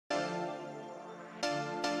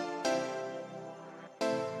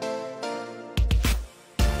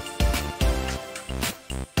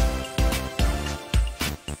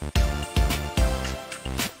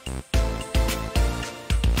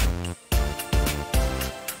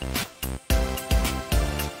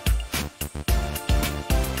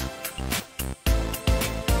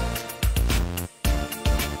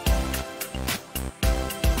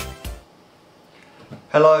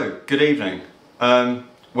Hello, good evening.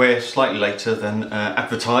 We're slightly later than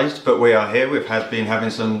advertised, but we are here. We've been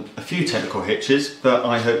having a few technical hitches, but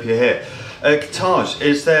I hope you're here. Taj,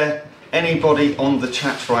 is there anybody on the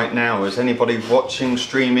chat right now? Is anybody watching,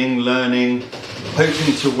 streaming, learning,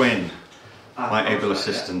 hoping to win my able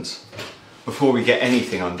assistance? Before we get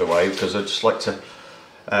anything underway, because I'd just like to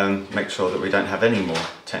make sure that we don't have any more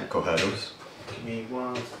technical hurdles. Give me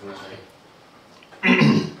 1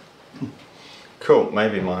 second. Cool,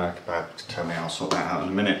 maybe my iPad to tell me, I'll sort that out in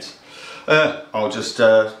a minute. I'll just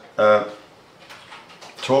talk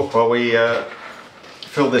while we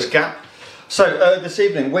fill this gap. So this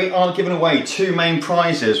evening we are giving away 2 main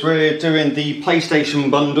prizes. We're doing the PlayStation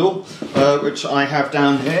bundle, which I have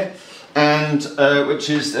down here, and which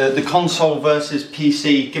is the console versus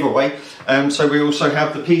PC giveaway. So we also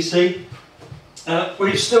have the PC.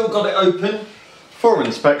 We've still got it open for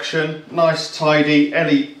inspection, nice tidy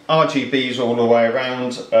RGBs all the way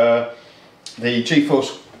around, the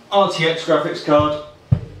GeForce RTX graphics card.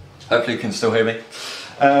 Hopefully you can still hear me.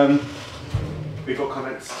 We've got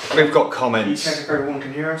comments. We've got comments. Can you check if everyone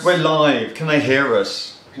can hear us? We're live, can they hear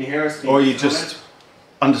us? Can you hear us? Or are you just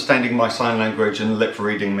understanding my sign language and lip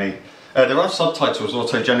reading me? There are subtitles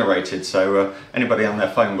auto-generated, so anybody on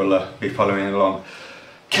their phone will be following along.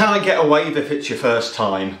 Can I get a wave if it's your first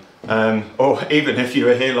time? Or even if you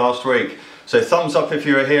were here last week. So thumbs up if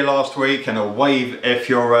you were here last week, and a wave if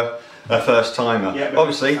you're a first timer. Yeah,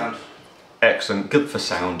 obviously. Excellent, good for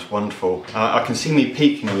sound, wonderful. I can see me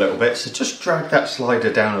peaking a little bit, so just drag that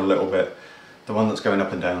slider down a little bit. The one that's going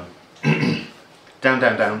up and down. Down,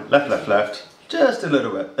 down, down, left, left, left. Just a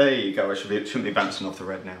little bit. There you go, I shouldn't be bouncing off the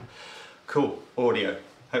red now. Cool, audio.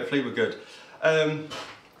 Hopefully we're good.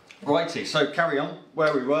 Righty, so carry on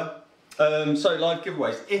where we were. So live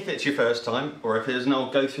giveaways, if it's your first time, or if it isn't,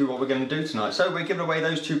 I'll go through what we're going to do tonight. So we're giving away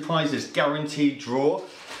those 2 prizes, guaranteed draw.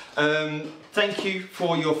 Thank you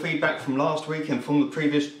for your feedback from last week and from the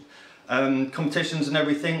previous competitions and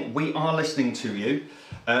everything. We are listening to you.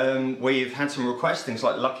 We've had some requests, things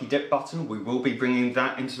like Lucky Dip button. We will be bringing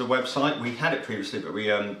that into the website. We had it previously, but we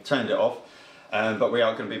turned it off. But we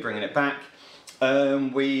are going to be bringing it back.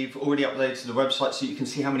 We've already updated the website so you can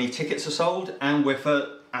see how many tickets are sold, and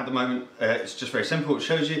at the moment it's just very simple, it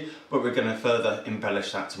shows you, but we're going to further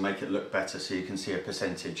embellish that to make it look better so you can see a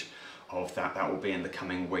percentage of that. That will be in the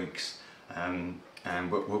coming weeks, and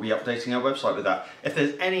we'll be updating our website with that. If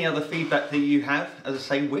there's any other feedback that you have, as I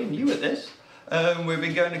say, we're new at this.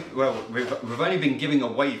 We've only been giving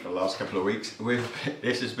away for the last couple of weeks.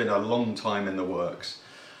 This has been a long time in the works,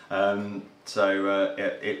 so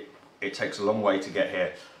it takes a long way to get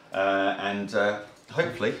here, and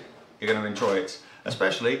hopefully you're going to enjoy it,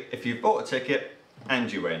 especially if you've bought a ticket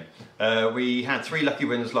and you win. We had 3 lucky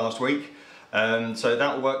winners last week, so that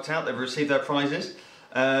all worked out. They've received their prizes.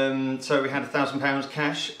 So we had £1,000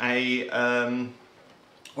 cash.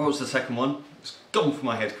 What was the second one? It's gone from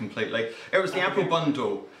my head completely. It was the Apple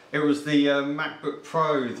bundle. It was the MacBook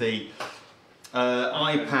Pro, the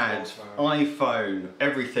iPad, iPhone,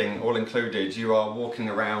 everything all included. You are walking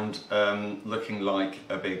around looking like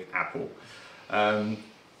a big apple.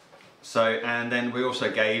 And then we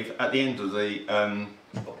also gave, at the end of the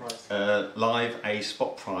live, a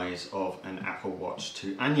spot prize of an Apple Watch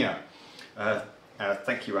to Anya.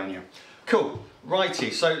 Thank you, Anya. Cool,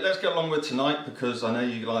 righty, so let's get along with tonight, because I know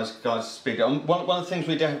you guys speed it on. One of the things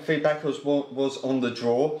we did have feedback was on the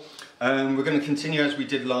draw. We're going to continue as we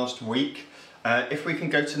did last week. If we can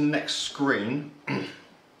go to the next screen,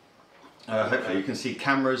 hopefully you can see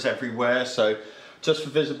cameras everywhere. So just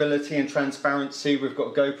for visibility and transparency, we've got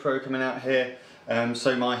a GoPro coming out here.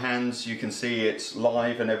 So my hands, you can see it's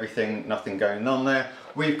live and everything, nothing going on there.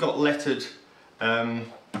 We've got lettered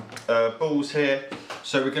balls here.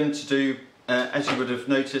 So we're going to do, as you would have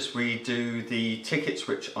noticed, we do the tickets,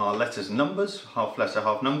 which are letters and numbers, half letter,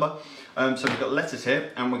 half number. So we've got letters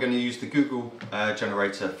here, and we're going to use the Google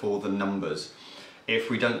generator for the numbers.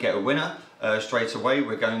 If we don't get a winner straight away,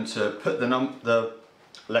 we're going to put the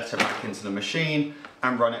letter back into the machine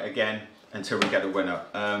and run it again until we get a winner.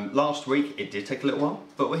 Last week it did take a little while,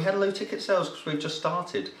 but we had low ticket sales because we've just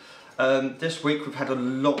started. This week we've had a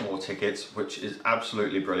lot more tickets, which is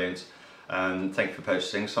absolutely brilliant. Thank you for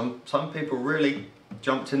purchasing. Some people really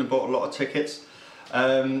jumped in and bought a lot of tickets.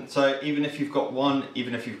 So even if you've got 1,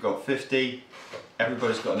 even if you've got 50,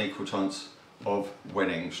 everybody's got an equal chance of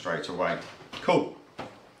winning straight away. Cool.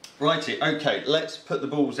 Righty, okay, let's put the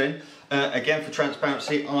balls in. Again, for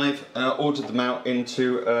transparency, I've ordered them out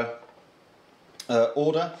into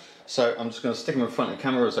order. So I'm just going to stick them in front of the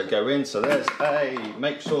camera as I go in. So there's A,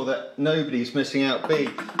 make sure that nobody's missing out. B,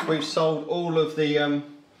 we've sold all of the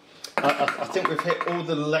I think we've hit all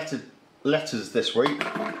the letters this week,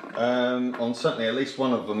 on certainly at least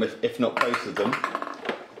one of them, if not both of them.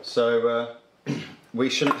 So we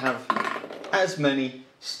shouldn't have as many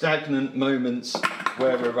stagnant moments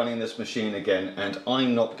where we're running this machine again, and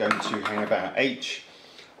I'm not going to hang about. H,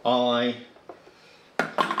 I,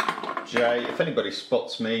 J, if anybody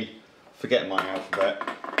spots me, forget my alphabet,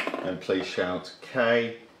 then please shout.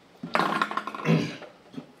 K,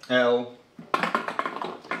 L,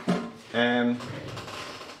 M,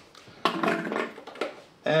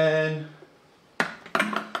 N,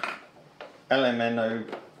 L, M, N, O,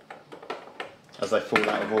 as they fall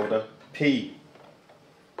out of order, P,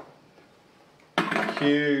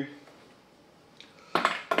 Q,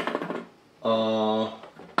 R,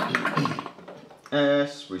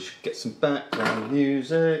 S, we should get some background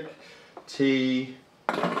music, T,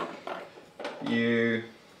 U,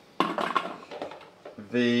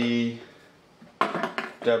 V,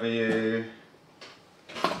 W,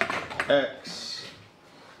 X,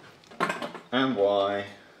 and Y,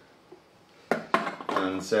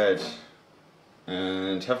 and Z.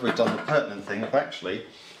 And have we done the pertinent thing of actually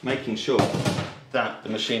making sure that the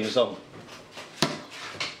machine is on?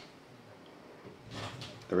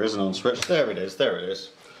 There is an on switch. There it is. There it is.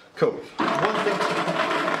 Cool. One thing.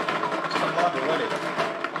 It's gone live already.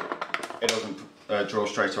 It doesn't draw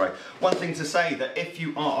straight away. One thing to say, that if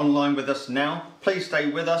you are online with us now, please stay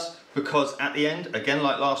with us, because at the end, again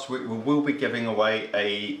like last week, we will be giving away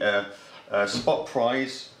a spot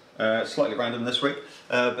prize. Slightly random this week,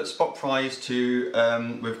 but spot prize to,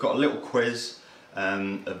 we've got a little quiz,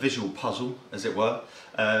 a visual puzzle as it were,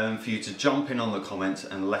 for you to jump in on the comments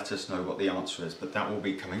and let us know what the answer is, but that will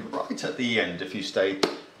be coming right at the end if you stay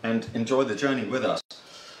and enjoy the journey with us.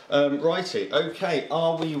 Righty, okay,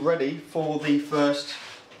 are we ready for the first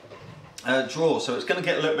draw? So it's going to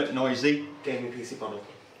get a little bit noisy. Gaming PC bundle.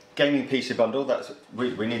 Gaming PC bundle, that's,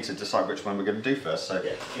 we need to decide which one we're going to do first, so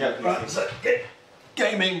yeah, right, so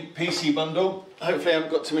gaming PC bundle. Hopefully I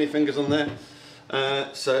haven't got too many fingers on there.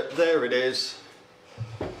 So there it is.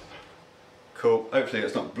 Cool. Hopefully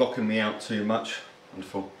it's not blocking me out too much.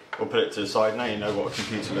 Wonderful. We'll put it to the side. Now you know what a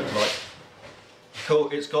computer looks like. Cool.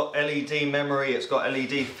 It's got LED memory. It's got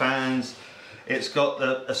LED fans. It's got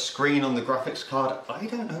a screen on the graphics card. I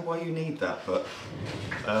don't know why you need that, but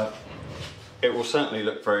it will certainly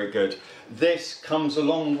look very good. This comes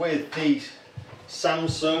along with the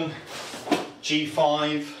Samsung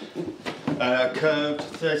G5 curved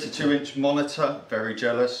 32-inch monitor, very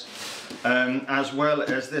jealous, as well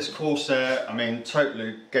as this Corsair, I mean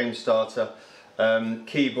totally game starter,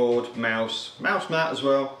 keyboard, mouse mat as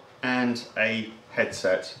well, and a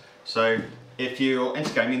headset. So if you're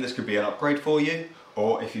into gaming, this could be an upgrade for you,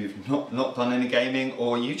 or if you've not done any gaming,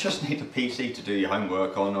 or you just need a PC to do your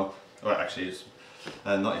homework on, or well, actually it's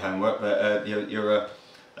not your homework, but your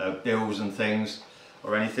bills and things,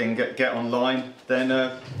 or anything, get online, then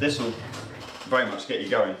this will very much get you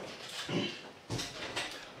going.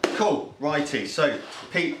 Cool, righty, so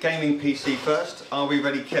gaming PC first. Are we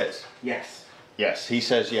ready, Kit? Yes. Yes, he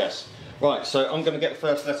says yes. Right, so I'm going to get the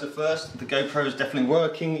first letter first. The GoPro is definitely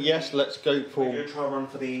working. Yes, let's go for... I'm going to try and run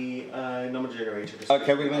for the number generator.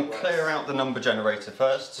 Okay, we're going to clear out the number generator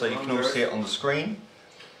first, so you can all see it on the screen.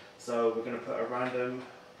 So we're going to put a random...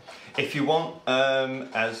 If you want,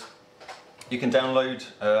 as you can download,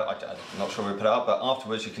 I'm not sure we put it up, but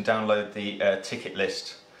afterwards you can download the ticket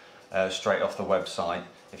list straight off the website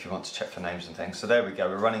if you want to check for names and things. So there we go,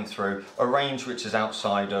 we're running through a range which is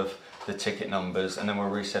outside of the ticket numbers, and then we'll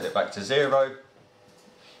reset it back to 0,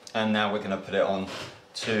 and now we're going to put it on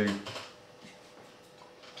to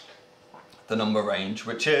the number range,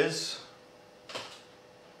 which is...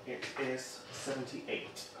 It is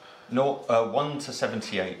 78. No, 1 to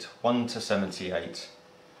 78. 1 to 78.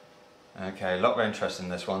 Okay, a lot of interest in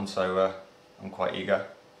this one, so I'm quite eager.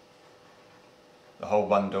 The whole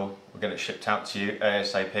bundle, we'll get it shipped out to you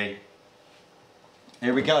ASAP.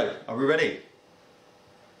 Here we go, are we ready?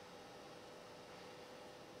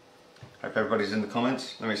 Hope everybody's in the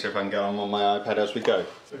comments. Let me see if I can get on my iPad as we go.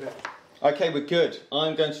 Okay. Okay, we're good.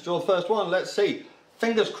 I'm going to draw the first one, let's see.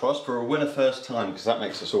 Fingers crossed for a winner first time, because that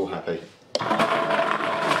makes us all happy.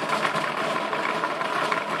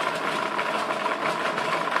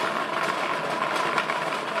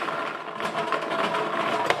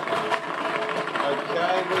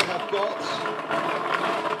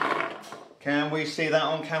 Can we see that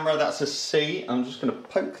on camera? That's a C. I'm just going to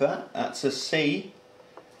poke that. That's a C.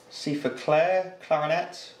 C for Claire,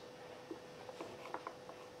 clarinet.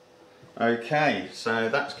 Okay, so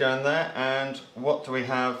that's going there. And what do we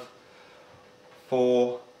have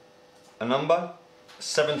for a number?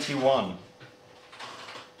 71.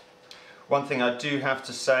 One thing I do have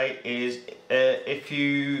to say is if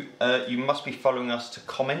you must be following us to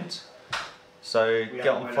comment. So get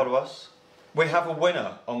on and follow us. We have a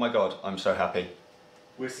winner. Oh my god, I'm so happy.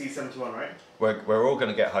 We're C71, right? We're all going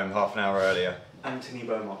to get home half an hour earlier. Anthony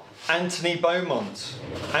Beaumont. Anthony Beaumont.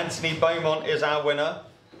 Anthony Beaumont is our winner.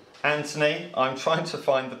 Anthony, I'm trying to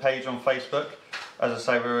find the page on Facebook. As I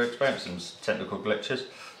say, we were experiencing some technical glitches.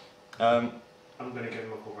 I'm going to give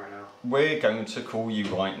him a call right now. We're going to call you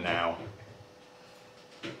right now.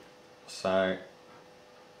 So...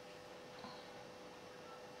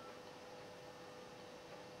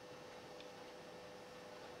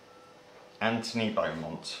 Anthony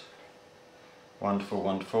Beaumont. Wonderful,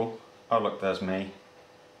 wonderful. Oh look, there's me.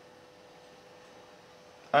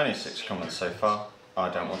 Only 6 comments so far. I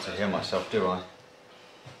don't want to hear myself, do I?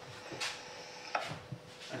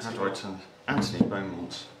 How do I turn? Anthony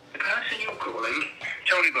Beaumont. The person you're calling,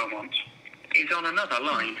 Tony Beaumont, is on another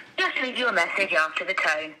line. Just leave your message after the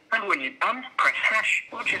tone. And when you're done, press hash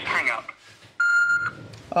or just hang up.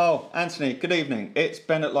 Oh, Anthony, good evening. It's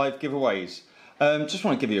Ben at Live Giveaways. Just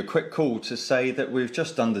want to give you a quick call to say that we've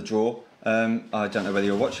just done the draw. I don't know whether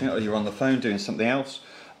you're watching it or you're on the phone doing something else,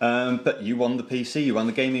 but you won the PC, you won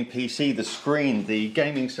the gaming PC, the screen, the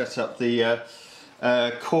gaming setup, the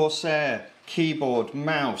Corsair keyboard,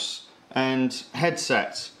 mouse and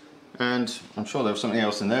headset, and I'm sure there was something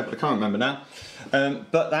else in there, but I can't remember now.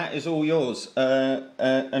 But that is all yours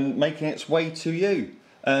and making its way to you.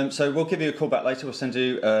 So we'll give you a call back later. We'll send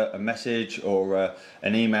you a message or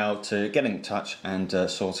an email to get in touch and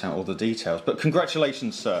sort out all the details. But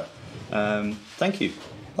congratulations, sir. Thank you.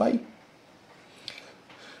 Bye.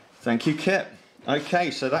 Thank you, Kit.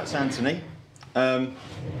 Okay, so that's Anthony. Good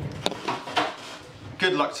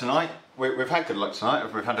luck tonight. We've had good luck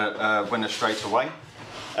tonight. We've had a winner straight away.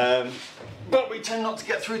 But we tend not to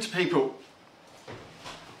get through to people.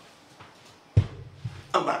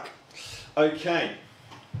 I'm back. Okay.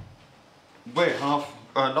 We're not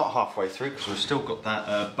halfway through because we've still got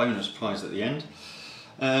that bonus prize at the end.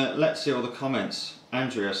 Let's see all the comments.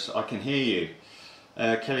 Andreas, I can hear you.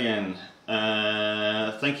 Kellyanne,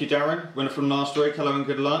 thank you, Darren. Winner from last week. Hello and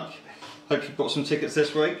good luck. Hope you've got some tickets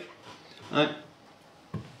this week.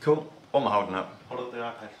 Cool. What am I holding up? Hold up the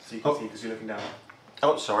iPad so you can see because you're looking down.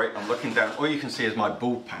 Oh, sorry, I'm looking down. All you can see is my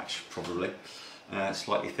bald patch, probably.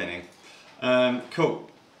 Slightly thinning. Cool.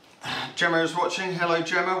 Gemma is watching. Hello,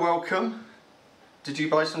 Gemma. Welcome. Did you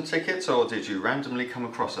buy some tickets or did you randomly come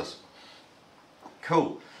across us?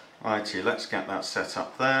 Cool. Righty, let's get that set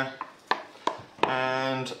up there.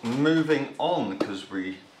 And moving on, because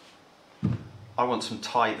I want some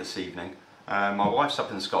Thai this evening. My wife's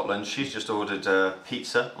up in Scotland. She's just ordered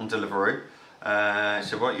pizza on Deliveroo.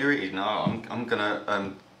 So what you're eating? No, I'm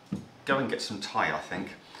gonna go and get some Thai, I think.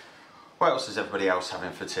 What else is everybody else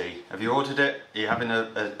having for tea? Have you ordered it? Are you having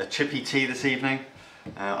a chippy tea this evening?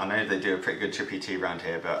 I know they do a pretty good chippy tea around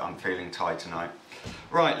here, but I'm feeling Thai tonight.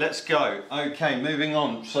 Right, let's go. Okay, moving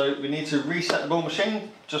on. So we need to reset the ball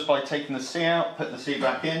machine just by taking the C out, put the C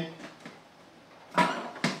back in.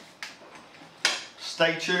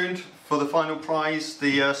 Stay tuned for the final prize,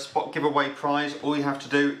 the spot giveaway prize. All you have to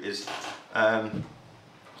do is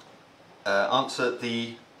answer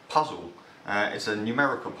the puzzle. It's a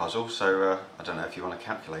numerical puzzle, so I don't know if you want a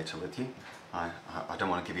calculator with you. I don't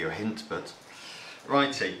want to give you a hint, but...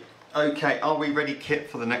 Righty. Okay, are we ready, Kit,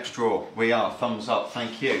 for the next draw? We are. Thumbs up,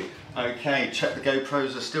 thank you. Okay, check the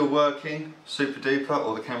GoPros are still working, super duper,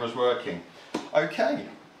 or the camera's working. Okay,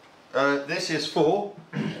 this is for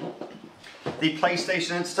the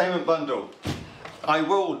PlayStation Entertainment Bundle. I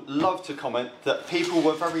will love to comment that people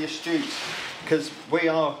were very astute because we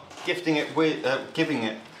are giving it with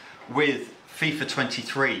FIFA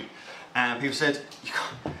 23, and people said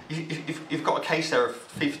you've got a case there of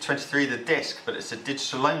FIFA 23 the disc, but it's a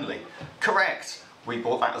digital only. Correct. We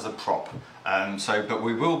bought that as a prop. But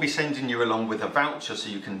we will be sending you along with a voucher so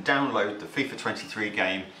you can download the FIFA 23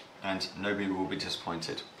 game, and nobody will be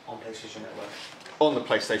disappointed. On PlayStation Network. On the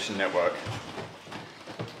PlayStation Network.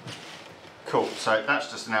 Cool, so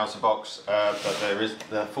that's just an outer box, but there is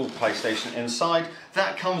the full PlayStation inside.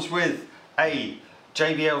 That comes with a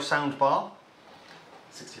JBL soundbar,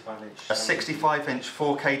 65-inch. a 65-inch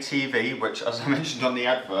 4K TV, which, as I mentioned on the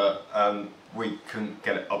advert, we couldn't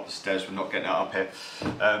get it up the stairs. We're not getting it up here,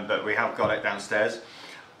 but we have got it downstairs.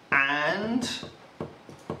 And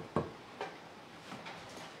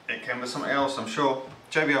it came with something else, I'm sure.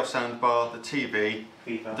 JBL soundbar, the TV,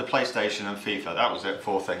 FIFA. the PlayStation, and FIFA. That was it.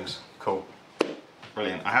 4 things. Cool.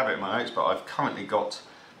 Brilliant. I have it in my notes, but I've currently got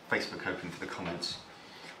Facebook open for the comments.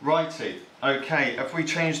 Righty. Okay, have we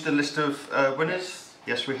changed the list of winners?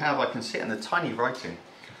 Yes, we have. I can see it in the tiny writing.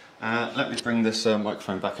 Let me bring this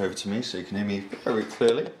microphone back over to me so you can hear me very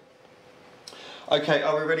clearly. Okay,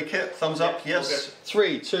 are we ready, Kit? Thumbs up? Yes.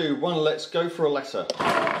 3, 2, 1, let's go for a letter.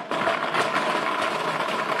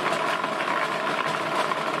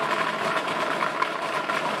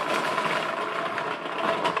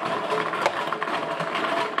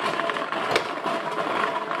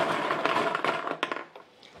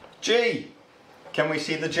 G! Can we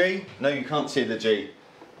see the G? No, you can't see the G.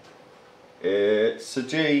 It's a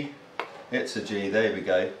G. It's a G, there we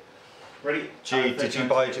go. Ready? G, did you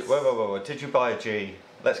buy a G? Whoa. Did you buy a G?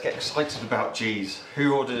 Let's get excited about G's.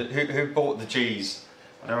 Who bought the G's?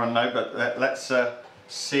 I don't know, but let's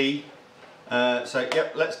see. So,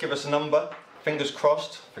 yep, let's give us a number. Fingers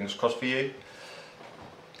crossed for you.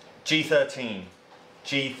 G13.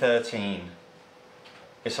 G13.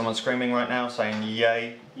 Is someone screaming right now saying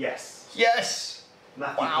yay? Yes. Yes!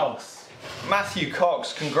 Matthew Wow. Cox. Matthew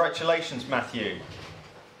Cox, congratulations, Matthew.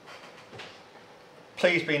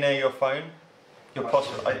 Please be near your phone.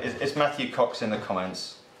 Is Matthew Cox in the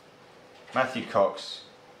comments? Matthew Cox.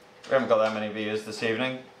 We haven't got that many viewers this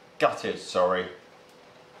evening. Gutted, sorry.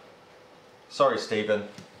 Sorry, Stephen.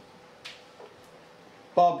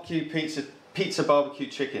 Barbecue pizza barbecue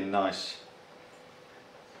chicken, nice.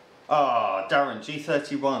 Ah, Darren,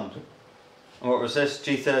 G31. And what was this?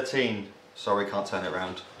 G13. Sorry, can't turn it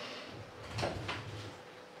around.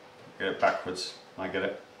 Get it backwards. I get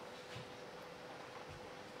it.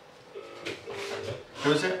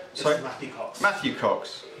 Who is it? Sorry? It's Matthew Cox. Matthew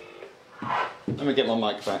Cox. Let me get my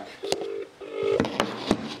mic back.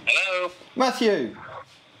 Hello? Matthew!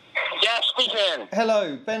 Yeah, speaking.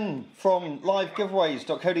 Hello, Ben from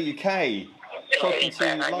livegiveaways.co.uk. Talking to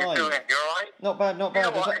you How you live. doing? You alright? Not bad, not bad.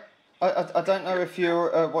 You know what? I don't know if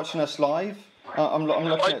you're watching us live. I'm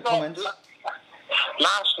looking at comments.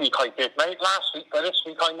 Last week I did, mate. Last week, but this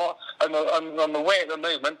week I'm away at the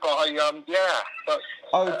moment. But yeah. But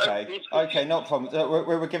Okay, not a problem.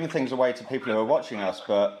 We were giving things away to people who are watching us,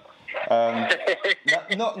 but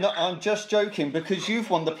no, I'm just joking because you've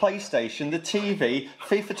won the PlayStation, the TV,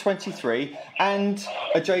 FIFA 23, and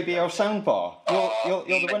a JBL soundbar. You're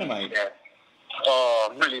the winner, mate. Yeah.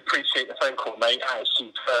 Oh, really appreciate the phone call, mate. That was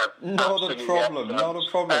superb. Not a problem. Not a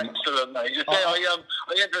problem. Excellent, mate. Yeah, I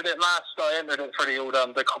entered it last. I entered it for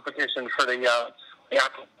the competition for the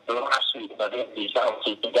last week. I didn't use that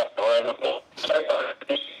to get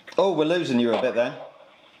for Oh, we're losing you a bit there.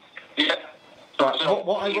 Yeah. Right,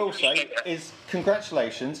 what I will say is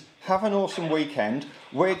congratulations. Have an awesome weekend.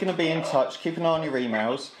 We're going to be in touch. Keep an eye on your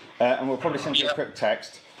emails, and we'll probably send you a quick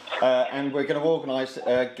text. And we're going to organise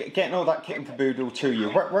getting all that kit and caboodle to you.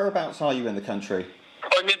 Whereabouts are you in the country?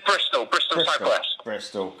 I'm in Bristol South West.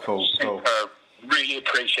 Bristol, cool. Really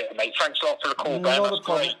appreciate it, mate. Thanks a lot for the call, Ben. Not a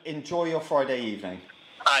problem. Enjoy your Friday evening.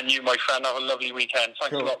 And you, my friend, have a lovely weekend.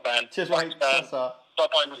 Thanks a lot, Ben. Cheers, mate.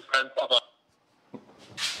 Bye-bye, my friend. Bye-bye.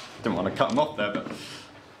 Didn't want to cut them off there, but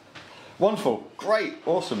wonderful, great,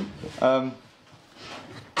 awesome.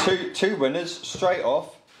 Two winners straight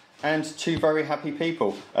off. And two very happy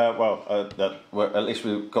people. At least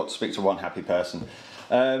we've got to speak to one happy person.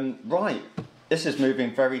 Right, this is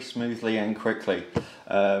moving very smoothly and quickly.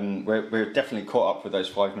 We're definitely caught up with those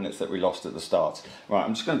 5 minutes that we lost at the start. Right,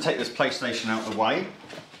 I'm just going to take this PlayStation out of the way.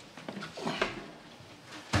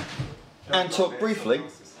 And talk briefly.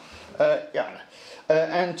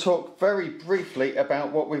 And talk very briefly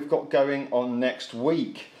about what we've got going on next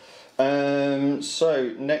week.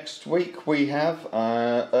 So next week we have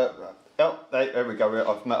there we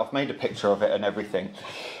go. I've made a picture of it and everything.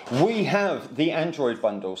 We have the Android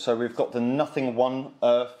bundle. So we've got the Nothing One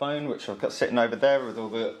phone, which I've got sitting over there with all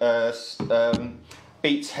the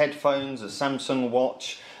Beats headphones, a Samsung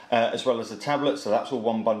watch, as well as the tablet. So that's all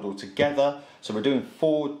one bundle together. So we're doing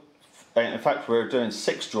in fact, we're doing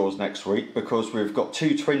 6 draws next week because we've got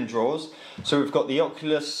 2 twin draws. So we've got the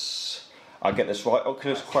Oculus. I'll get this right.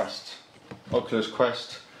 Oculus Quest.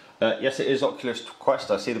 Yes, it is Oculus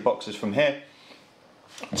Quest. I see the boxes from here.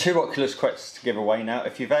 2 Oculus Quests to give away now.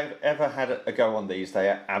 If you've ever had a go on these, they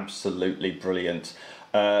are absolutely brilliant.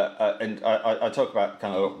 And I talk about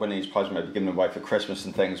kind of winning these prizes, maybe giving them away for Christmas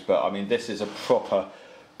and things, but I mean, this is a proper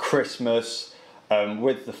Christmas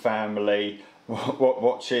with the family,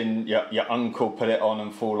 watching your uncle put it on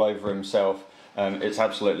and fall over himself. It's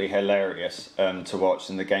absolutely hilarious to watch,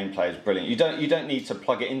 and the gameplay is brilliant. You don't need to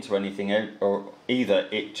plug it into anything either.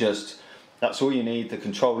 That's all you need: the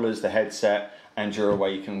controllers, the headset, and you're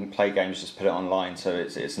away. You can play games, just put it online. So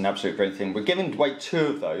it's an absolute brilliant thing. We're giving away 2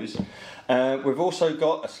 of those. We've also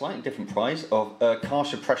got a slightly different prize of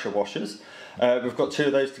Karcher pressure washers. We've got 2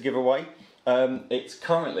 of those to give away. It's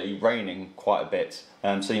currently raining quite a bit,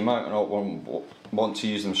 so you might not want to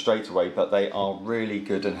use them straight away, but they are really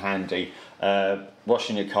good and handy.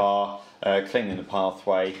 Washing your car, cleaning the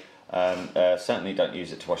pathway. Certainly don't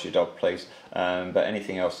use it to wash your dog, please. But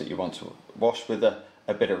anything else that you want to wash with a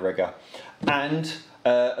bit of rigour. And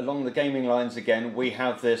along the gaming lines again, we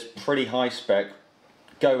have this pretty high spec,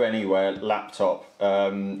 go anywhere laptop.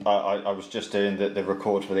 I was just doing the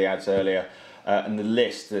record for the ads earlier, and the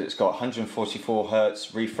list that it's got 144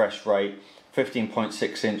 Hertz refresh rate,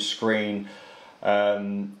 15.6 inch screen,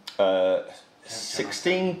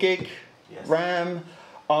 16 gig RAM,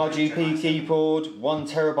 RGB keyboard, 1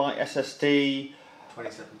 terabyte SSD.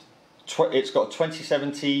 2070. It's got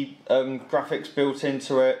 2070 graphics built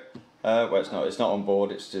into it. Well, it's not on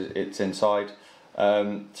board. It's inside.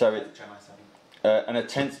 So it. And a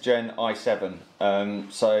 10th gen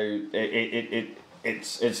i7, so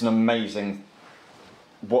it's an amazing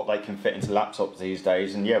what they can fit into laptops these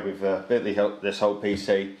days. And yeah, we've built this whole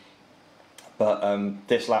PC, but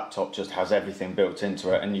this laptop just has everything built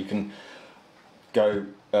into it, and you can go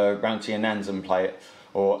round to your nan's and play it,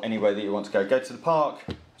 or anywhere that you want to go. Go to the park,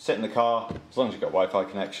 sit in the car, as long as you've got Wi-Fi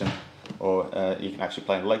connection, or you can actually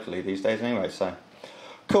play locally these days anyway. So.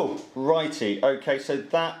 Cool, righty. Okay, so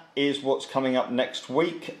that is what's coming up next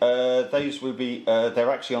week. Those will be, they're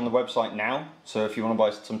actually on the website now. So if you want to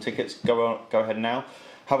buy some tickets, go ahead now.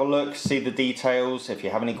 Have a look, see the details. If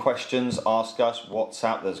you have any questions, ask us.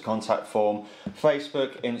 WhatsApp, there's a contact form.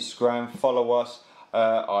 Facebook, Instagram, follow us.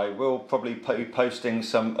 I will probably be posting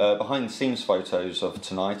some behind the scenes photos of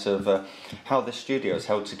tonight of how this studio is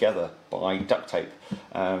held together by duct tape.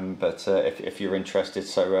 But if you're interested,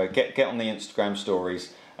 so get on the Instagram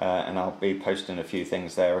stories, and I'll be posting a few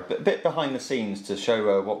things there, a bit behind the scenes to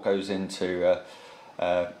show what goes into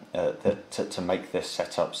to make this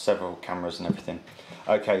setup, several cameras and everything.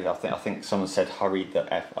 Okay, I think someone said hurry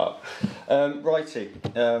the F up. Righty.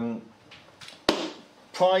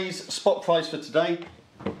 Spot prize for today.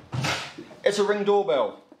 It's a Ring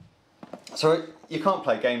doorbell. So you can't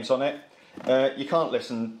play games on it. You can't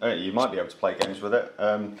listen. You might be able to play games with it,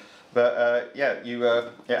 but yeah,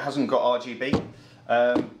 it hasn't got RGB.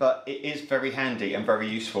 But it is very handy and very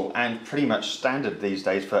useful, and pretty much standard these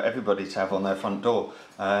days for everybody to have on their front door.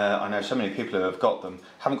 I know so many people who have got them.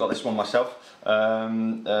 Haven't got this one myself,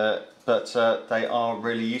 but they are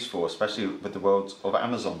really useful, especially with the world of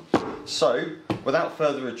Amazon. So, without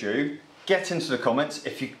further ado, get into the comments.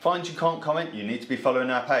 If you find you can't comment, you need to be following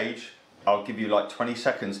our page. I'll give you like 20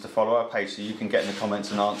 seconds to follow our page so you can get in the comments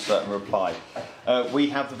and answer and reply. We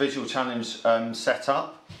have the visual challenge set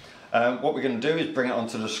up. What we're going to do is bring it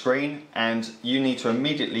onto the screen, and you need to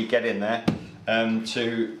immediately get in there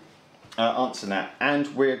to answer that.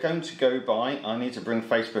 And we're going to go by, I need to bring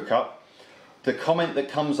Facebook up, the comment that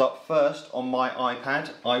comes up first on my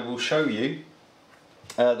iPad. I will show you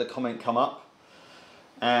the comment come up,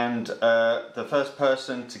 and the first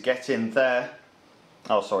person to get in there,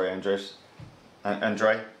 oh sorry Andre,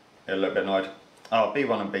 a little bit annoyed, oh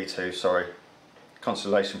B1 and B2, sorry,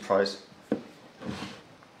 consolation prize.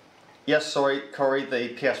 Yes, sorry, Corey, the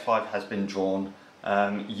PS5 has been drawn.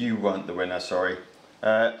 You weren't the winner, sorry.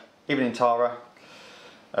 Evening, Tara.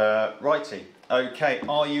 Righty. Okay,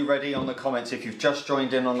 are you ready on the comments? If you've just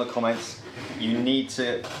joined in on the comments, you need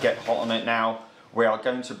to get hot on it now. We are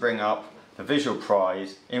going to bring up the visual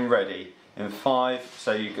prize in ready in 5.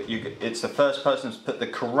 So it's the first person to put the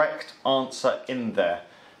correct answer in there.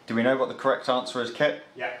 Do we know what the correct answer is, Kit?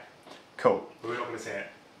 Yeah. Cool. But we're not going to say it.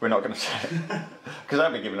 We're not going to say it, because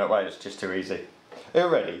I'll be giving it away, it's just too easy. Are you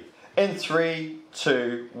ready? In 3,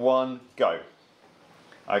 2, 1, go.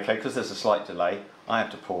 Okay, because there's a slight delay, I have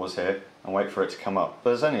to pause here and wait for it to come up. But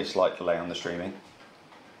there's only a slight delay on the streaming.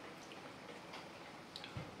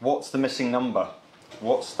 What's the missing number?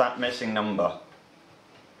 What's that missing number?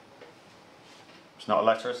 It's not a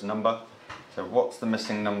letter, it's a number. So what's the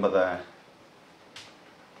missing number there?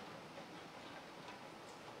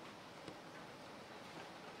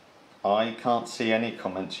 I can't see any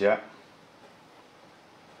comments yet.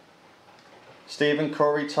 Stephen,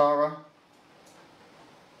 Corey, Tara?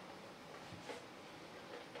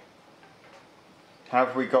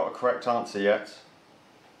 Have we got a correct answer yet?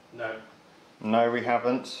 No. No, we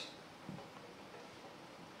haven't.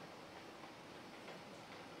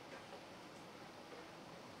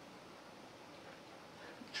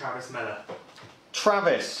 Travis Meller.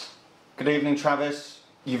 Travis. Good evening, Travis.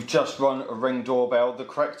 You've just run a Ring doorbell. The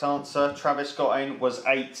correct answer, Travis got in, was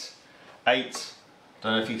 8. 8.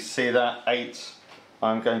 Don't know if you can see that. 8.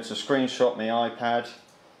 I'm going to screenshot my iPad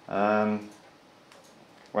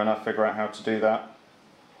when I figure out how to do that.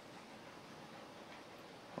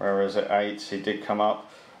 Where is it? 8. He did come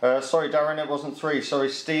up. Sorry, Darren, it wasn't 3. Sorry,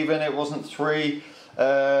 Stephen, it wasn't 3.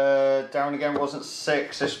 Darren again wasn't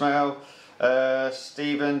 6. Ishmael.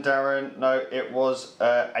 Stephen, Darren, no, it was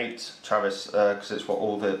 8. Travis, because it's what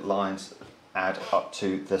all the lines add up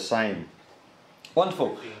to the same.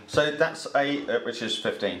 Wonderful. So that's which is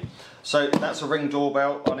 15. So that's a Ring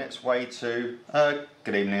doorbell on its way to.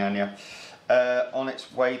 Good evening, Anya. On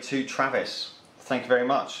its way to Travis. Thank you very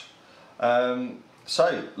much.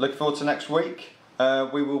 So look forward to next week.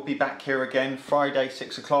 We will be back here again Friday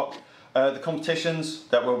 6 o'clock. The competitions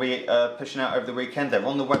that we'll be pushing out over the weekend, they're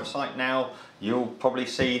on the website now. You'll probably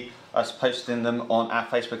see us posting them on our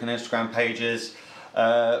Facebook and Instagram pages.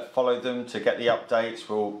 Follow them to get the updates.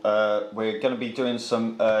 We're going to be doing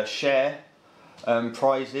some share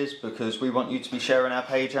prizes, because we want you to be sharing our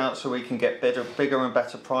page out so we can get bigger and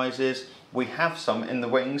better prizes. We have some in the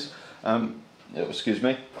wings. Excuse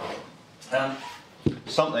me.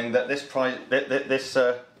 Something that this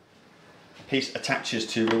piece attaches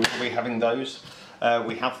to, we'll be having those.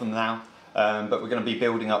 We have them now, but we're going to be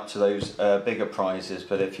building up to those bigger prizes.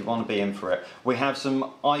 But if you want to be in for it, we have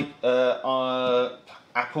some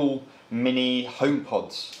Apple Mini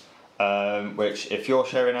HomePods, which if you're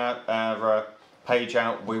sharing our page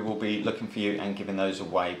out, we will be looking for you and giving those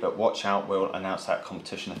away. But watch out, we'll announce that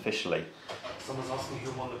competition officially. Someone's asking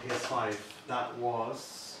who won the PS5. That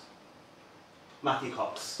was Matthew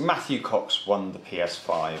Cox. Matthew Cox won the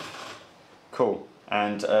PS5. Cool.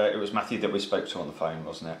 And it was Matthew that we spoke to on the phone,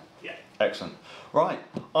 wasn't it? Yeah. Excellent. Right.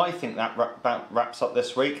 I think that wraps up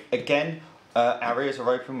this week. Again, our ears are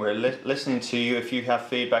open. We're listening to you. If you have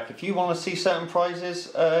feedback, if you want to see certain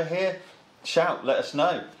prizes here, shout. Let us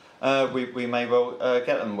know. We may well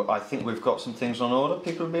get them. I think we've got some things on order.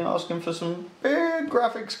 People have been asking for some big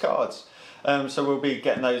graphics cards. So we'll be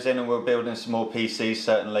getting those in, and we're building some more PCs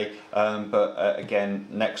certainly. But again,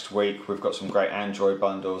 next week we've got some great Android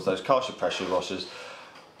bundles, those Karcher pressure washers.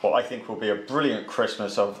 What I think will be a brilliant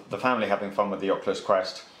Christmas of the family having fun with the Oculus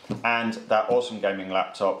Quest, and that awesome gaming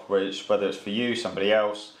laptop, which whether it's for you, somebody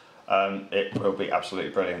else, it will be absolutely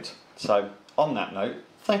brilliant. So on that note,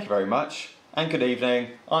 thank you very much and good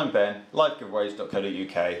evening. I'm Ben,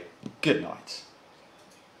 livegiveaways.co.uk. Good night.